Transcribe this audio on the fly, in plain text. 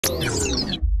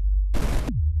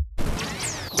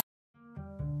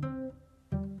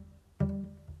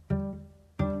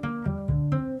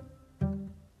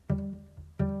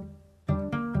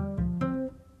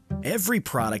Every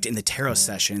product in the tarot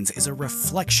sessions is a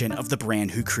reflection of the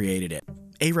brand who created it.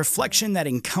 A reflection that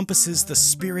encompasses the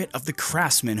spirit of the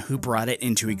craftsman who brought it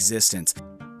into existence.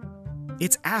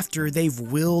 It's after they've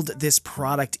willed this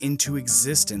product into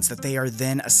existence that they are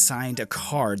then assigned a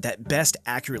card that best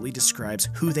accurately describes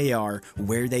who they are,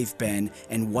 where they've been,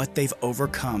 and what they've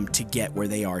overcome to get where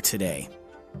they are today.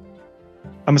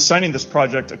 I'm assigning this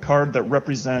project a card that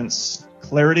represents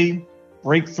clarity,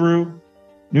 breakthrough,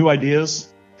 new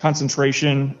ideas,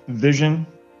 concentration, vision,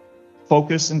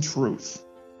 focus, and truth.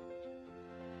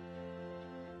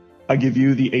 I give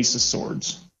you the Ace of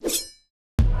Swords.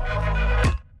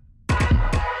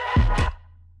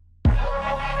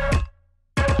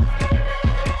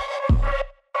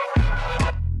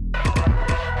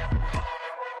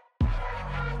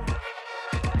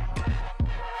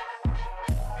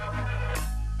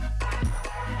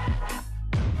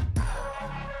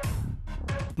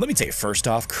 Let me tell you, first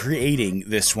off, creating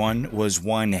this one was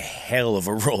one hell of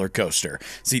a roller coaster.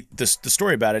 See, the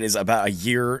story about it is about a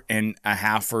year and a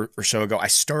half or so ago, I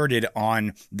started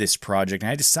on this project,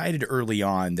 and I decided early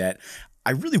on that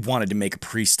I really wanted to make a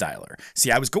pre-styler.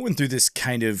 See, I was going through this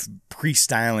kind of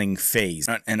pre-styling phase,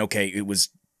 and okay, it was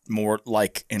more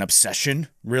like an obsession,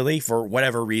 really, for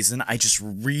whatever reason. I just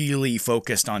really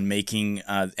focused on making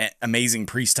amazing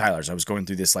pre-stylers. I was going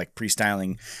through this like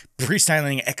pre-styling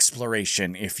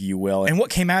exploration, if you will. And what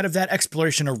came out of that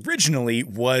exploration originally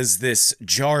was this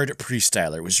jarred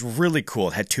pre-styler. It was really cool.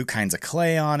 It had two kinds of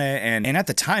clay on it, and at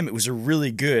the time, it was a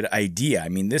really good idea. I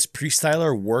mean, this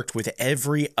pre-styler worked with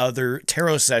every other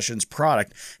Tarot Sessions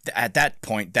product at that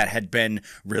point that had been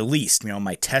released. You know,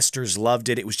 my testers loved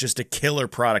it. It was just a killer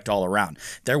product all around.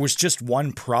 There was just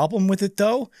one problem with it,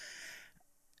 though.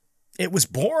 It was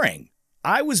boring.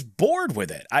 I was bored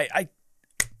with it. I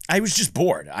was just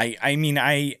bored. I mean,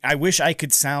 I wish I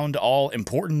could sound all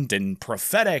important and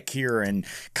prophetic here and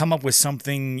come up with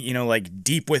something, you know, like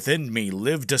deep within me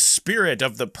lived a spirit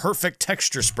of the perfect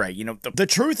texture spray. You know, the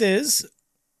truth is,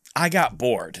 I got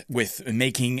bored with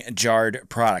making jarred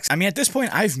products. I mean, at this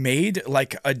point, I've made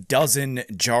like a dozen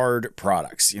jarred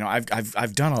products. You know,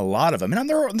 I've done a lot of them, and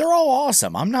they're all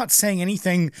awesome. I'm not saying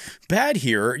anything bad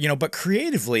here, you know, but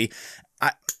creatively,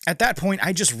 at that point,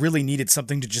 I just really needed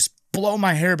something to just blow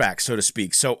my hair back, so to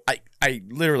speak. So I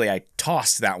literally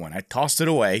tossed that one. I tossed it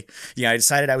away. Yeah, I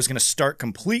decided I was going to start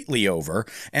completely over,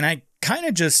 and I kind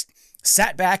of just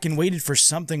sat back and waited for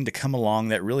something to come along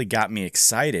that really got me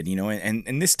excited, you know,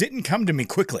 and this didn't come to me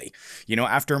quickly. You know,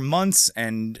 after months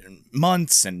and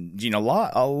months and, you know,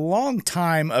 a long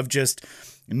time of just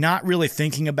not really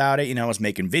thinking about it. You know, I was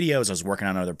making videos, I was working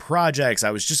on other projects, I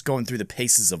was just going through the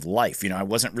paces of life. You know, I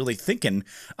wasn't really thinking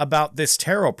about this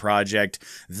tarot project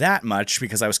that much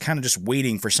because I was kind of just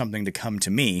waiting for something to come to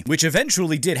me, which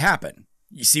eventually did happen.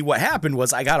 You see, what happened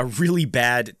was I got a really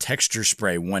bad texture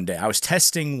spray one day. I was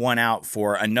testing one out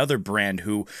for another brand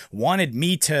who wanted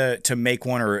me to make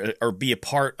one or be a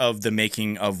part of the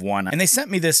making of one. And they sent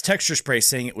me this texture spray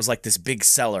saying it was like this big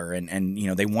seller, and you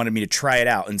know, they wanted me to try it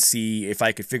out and see if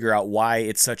I could figure out why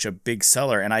it's such a big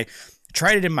seller. And I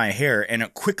tried it in my hair,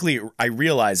 and quickly I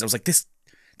realized, I was like, this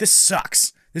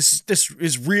sucks. This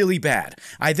is really bad.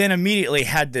 I then immediately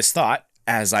had this thought,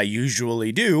 as I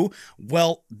usually do,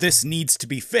 well, this needs to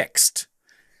be fixed.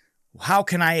 How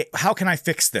can I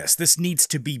fix this? This needs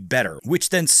to be better, which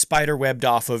then spiderwebbed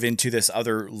off of into this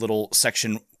other little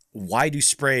section. Why do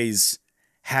sprays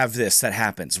have this that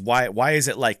happens? Why is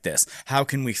it like this? How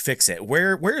can we fix it?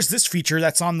 Where's this feature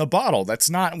that's on the bottle? That's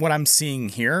not what I'm seeing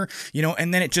here, you know,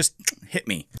 and then it just hit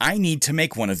me. I need to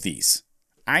make one of these.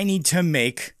 I need to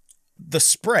make the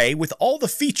spray with all the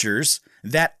features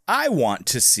that I want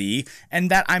to see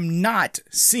and that I'm not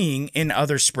seeing in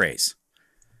other sprays.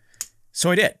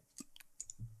 So I did.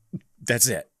 That's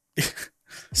it.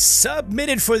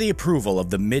 Submitted for the approval of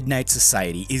the Midnight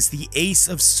Society is the Ace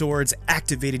of Swords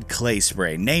Activated Clay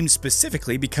Spray, named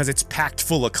specifically because it's packed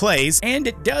full of clays, and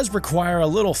it does require a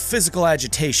little physical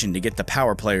agitation to get the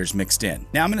power players mixed in.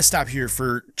 Now I'm going to stop here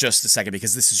for just a second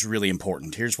because this is really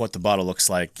important. Here's what the bottle looks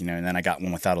like, you know, and then I got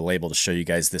one without a label to show you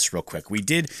guys this real quick. We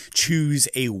did choose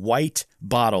a white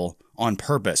bottle on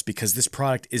purpose because this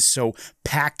product is so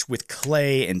packed with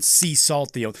clay and sea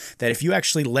salt that if you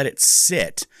actually let it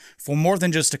sit for more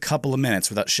than just a couple of minutes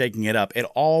without shaking it up, it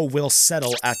all will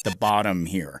settle at the bottom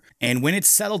here. And when it's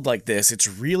settled like this, it's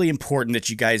really important that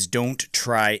you guys don't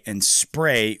try and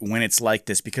spray when it's like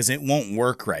this because it won't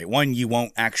work right. One, you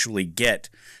won't actually get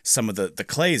some of the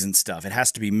clays and stuff. It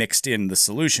has to be mixed in the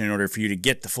solution in order for you to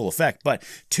get the full effect. But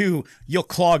two, you'll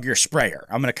clog your sprayer.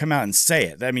 I'm going to come out and say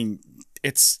it. I mean,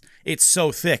 it's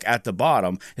so thick at the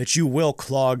bottom that you will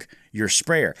clog your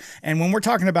sprayer. And when we're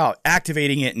talking about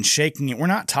activating it and shaking it, we're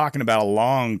not talking about a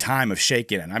long time of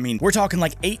shaking it. I mean, we're talking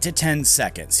like 8 to 10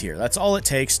 seconds here. That's all it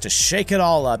takes to shake it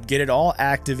all up, get it all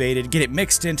activated, get it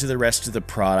mixed into the rest of the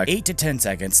product. 8 to 10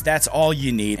 seconds, that's all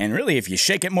you need. And really, if you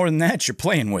shake it more than that, you're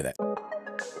playing with it.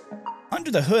 Under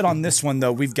the hood on this one,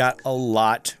 though, we've got a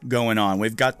lot going on.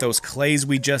 We've got those clays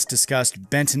we just discussed,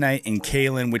 bentonite and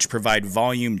kaolin, which provide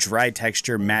volume, dry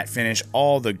texture, matte finish,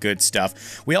 all the good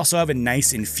stuff. We also have a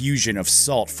nice infusion of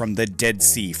salt from the Dead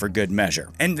Sea for good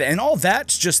measure. And all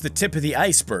that's just the tip of the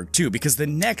iceberg, too, because the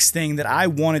next thing that I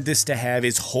wanted this to have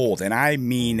is hold, and I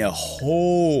mean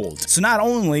hold. So not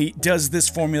only does this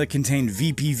formula contain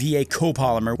VPVA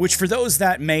copolymer, which for those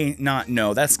that may not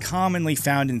know, that's commonly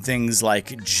found in things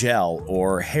like gel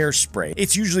or hairspray.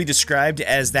 It's usually described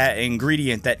as that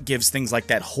ingredient that gives things like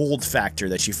that hold factor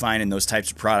that you find in those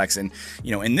types of products. And,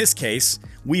 you know, in this case,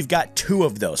 we've got two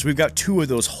of those. We've got two of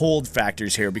those hold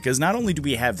factors here because not only do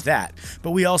we have that, but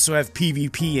we also have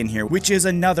PVP in here, which is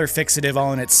another fixative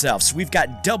all in itself. So we've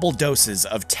got double doses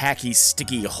of tacky,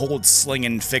 sticky, hold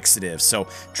slinging fixative. So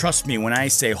trust me when I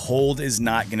say hold is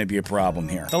not going to be a problem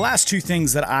here. The last two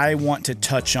things that I want to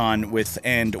touch on with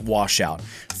and washout.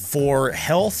 For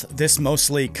health, this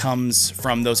mostly comes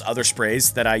from those other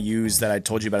sprays that I use that I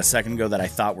told you about a second ago that I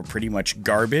thought were pretty much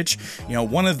garbage. You know,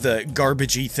 one of the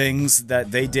garbagey things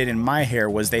that they did in my hair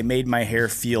was they made my hair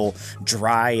feel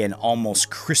dry and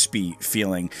almost crispy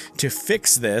feeling. To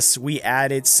fix this, we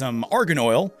added some argan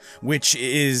oil, which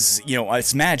is, you know,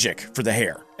 it's magic for the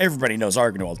hair. Everybody knows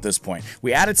argan oil at this point.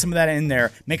 We added some of that in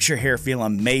there, makes your hair feel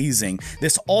amazing.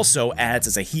 This also adds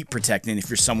as a heat protectant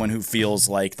if you're someone who feels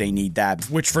like they need that,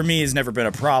 which for me has never been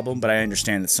a problem, but I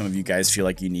understand that some of you guys feel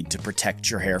like you need to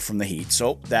protect your hair from the heat.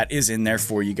 So that is in there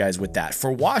for you guys with that.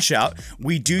 For washout,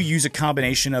 we do use a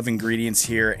combination of ingredients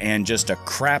here and just a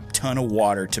crap ton of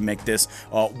water to make this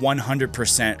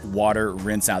 100% water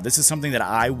rinse out. This is something that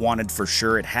I wanted for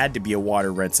sure. It had to be a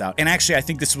water rinse out. And actually, I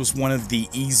think this was one of the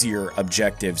easier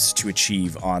objectives to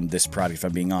achieve on this product, if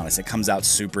I'm being honest. It comes out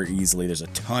super easily. There's a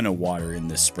ton of water in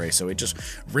this spray, so it just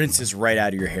rinses right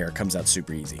out of your hair. It comes out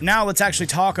super easy. Now let's actually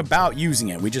talk about using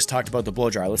it. We just talked about the blow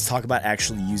dryer. Let's talk about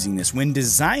actually using this. When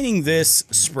designing this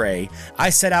spray, I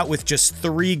set out with just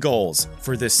 3 goals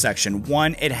for this section.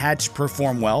 1, it had to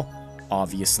perform well.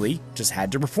 Obviously, just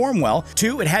had to perform well.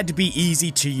 2, it had to be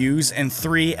easy to use. And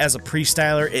 3, as a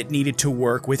pre-styler, it needed to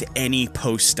work with any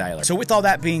post-styler. So with all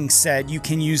that being said, you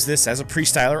can use this as a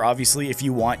pre-styler, obviously, if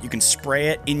you want. You can spray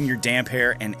it in your damp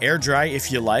hair and air dry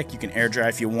if you like. You can air dry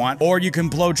if you want. Or you can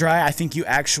blow dry. I think you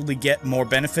actually get more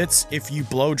benefits if you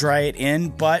blow dry it in,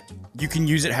 but you can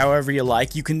use it however you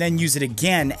like. You can then use it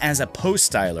again as a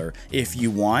post-styler if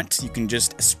you want. You can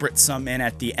just spritz some in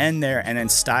at the end there and then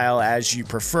style as you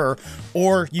prefer.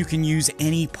 Or you can use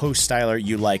any post-styler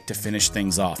you like to finish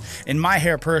things off. In my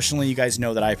hair, personally, you guys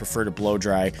know that I prefer to blow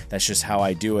dry. That's just how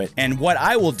I do it. And what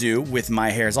I will do with my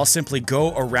hair is I'll simply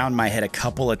go around my head a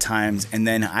couple of times and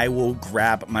then I will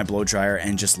grab my blow dryer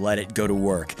and just let it go to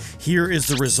work. Here is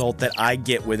the result that I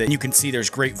get with it. You can see there's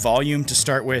great volume to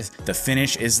start with. The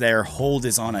finish is there. Hold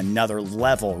is on another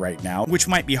level right now, which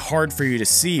might be hard for you to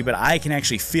see, but I can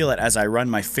actually feel it as I run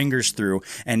my fingers through,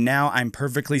 and now I'm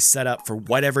perfectly set up for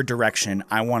whatever direction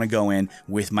I want to go in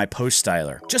with my post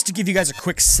styler. Just to give you guys a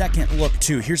quick second look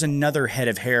too, here's another head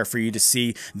of hair for you to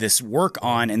see this work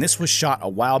on, and this was shot a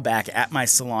while back at my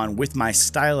salon with my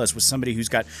stylist, with somebody who's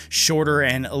got shorter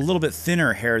and a little bit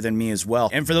thinner hair than me as well.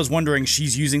 And for those wondering,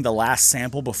 she's using the last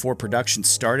sample before production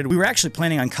started. We were actually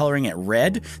planning on coloring it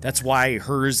red. That's why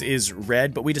hers is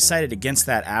red, but we decided against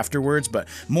that afterwards. But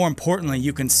more importantly,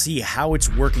 you can see how it's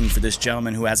working for this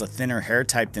gentleman who has a thinner hair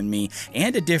type than me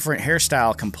and a different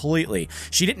hairstyle completely.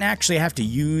 She didn't actually have to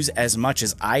use as much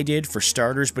as I did for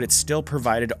starters, but it still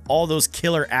provided all those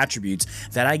killer attributes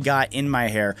that I got in my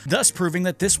hair, thus proving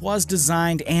that this was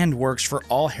designed and works for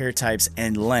all hair types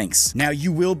and lengths. Now,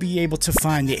 you will be able to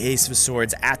find the Ace of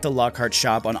Swords at the Lockhart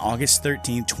shop on August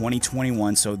 13th,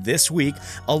 2021, so this week,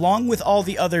 along with all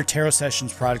the other Tarot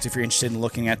Sessions products products if you're interested in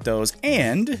looking at those.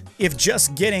 And if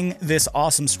just getting this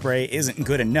awesome spray isn't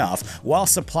good enough, while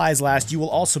supplies last, you will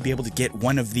also be able to get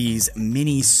one of these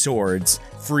mini swords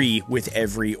free with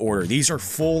every order. These are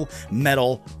full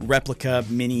metal replica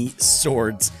mini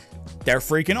swords. They're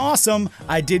freaking awesome.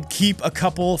 I did keep a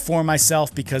couple for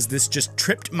myself because this just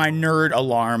tripped my nerd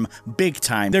alarm big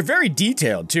time. They're very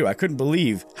detailed too. I couldn't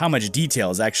believe how much detail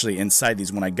is actually inside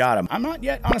these when I got them. I'm not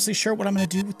yet honestly sure what I'm gonna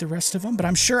do with the rest of them, but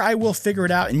I'm sure I will figure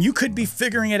it out, and you could be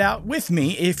figuring it out with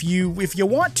me if you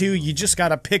want to. You just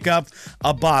gotta pick up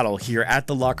a bottle here at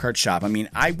the Lockhart shop. I mean,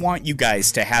 I want you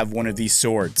guys to have one of these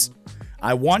swords.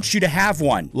 I want you to have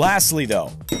one. Lastly,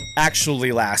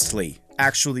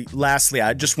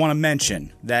 I just want to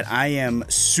mention that I am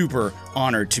super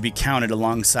honored to be counted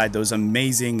alongside those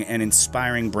amazing and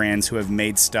inspiring brands who have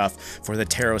made stuff for the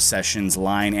Tarot Sessions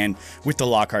line, and with the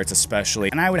Lockharts especially.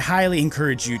 And I would highly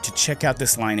encourage you to check out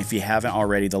this line if you haven't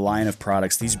already, the line of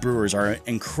products. These brewers are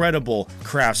incredible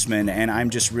craftsmen, and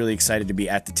I'm just really excited to be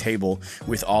at the table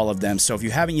with all of them. So if you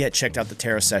haven't yet checked out the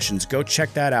Tarot Sessions, go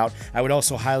check that out. I would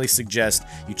also highly suggest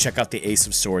you check out the Ace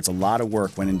of Swords. A lot of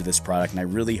work went into this product, and I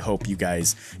really hope you guys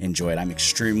enjoy it. I'm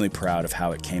extremely proud of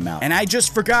how it came out. And I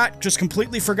just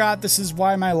completely forgot, this is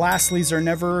why my lastlies are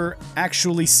never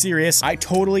actually serious. I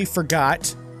totally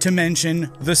forgot to mention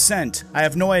the scent. I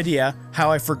have no idea how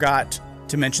I forgot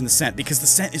to mention the scent, because the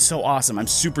scent is so awesome. I'm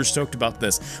super stoked about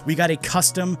this. We got a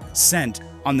custom scent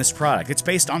on this product. It's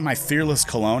based on my Fearless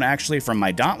cologne, actually, from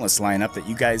my Dauntless lineup that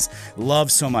you guys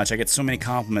love so much. I get so many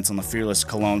compliments on the Fearless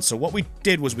cologne. So what we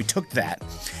did was we took that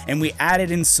and we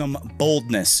added in some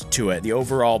boldness to it, the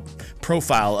overall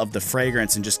profile of the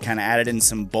fragrance, and just kind of added in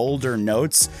some bolder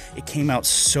notes. It came out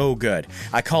so good.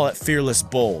 I call it Fearless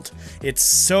Bold. It's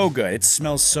so good. It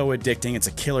smells so addicting. It's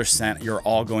a killer scent. You're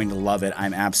all going to love it.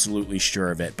 I'm absolutely sure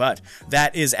of it. But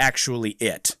that is actually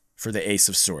it for the Ace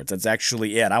of Swords. That's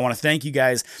actually it. I want to thank you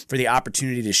guys for the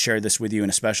opportunity to share this with you, and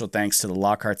a special thanks to the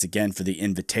Lockharts again for the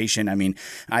invitation. I mean,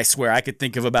 I swear I could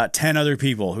think of about 10 other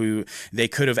people who they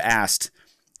could have asked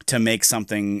to make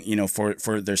something, you know, for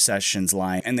their Sessions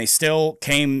line, and they still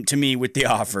came to me with the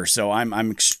offer. So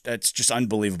it's just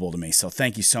unbelievable to me. So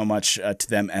thank you so much to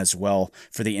them as well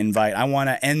for the invite. I want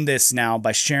to end this now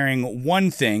by sharing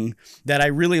one thing that I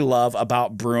really love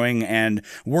about brewing and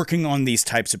working on these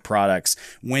types of products.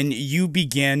 When you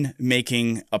begin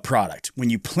making a product,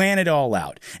 when you plan it all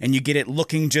out and you get it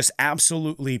looking just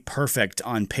absolutely perfect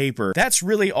on paper, that's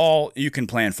really all you can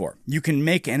plan for. You can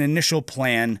make an initial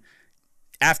plan.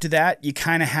 After that, you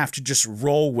kind of have to just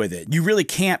roll with it. You really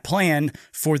can't plan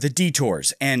for the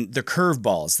detours and the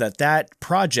curveballs that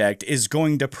project is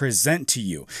going to present to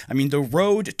you. I mean, the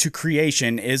road to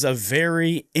creation is a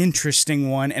very interesting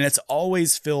one, and it's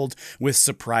always filled with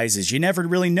surprises. You never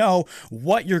really know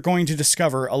what you're going to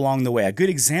discover along the way. A good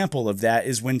example of that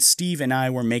is when Steve and I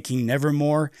were making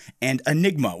Nevermore and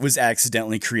Enigma was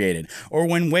accidentally created. Or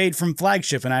when Wade from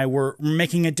Flagship and I were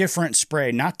making a different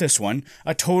spray, not this one,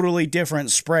 a totally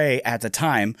different spray at the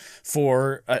time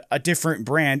for a different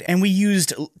brand, and we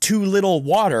used too little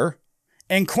water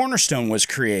and Cornerstone was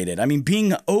created. I mean,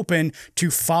 being open to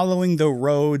following the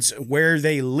roads where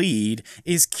they lead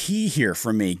is key here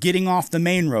for me. Getting off the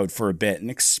main road for a bit and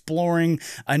exploring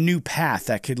a new path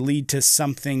that could lead to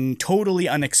something totally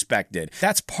unexpected.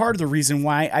 That's part of the reason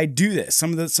why I do this.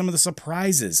 Some of the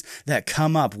surprises that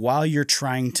come up while you're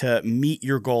trying to meet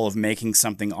your goal of making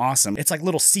something awesome. It's like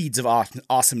little seeds of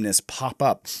awesomeness pop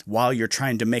up while you're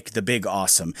trying to make the big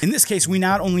awesome. In this case, we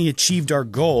not only achieved our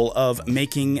goal of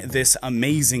making this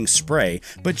amazing spray,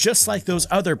 but just like those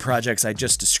other projects I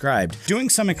just described, doing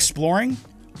some exploring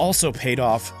also paid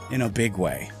off in a big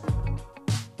way.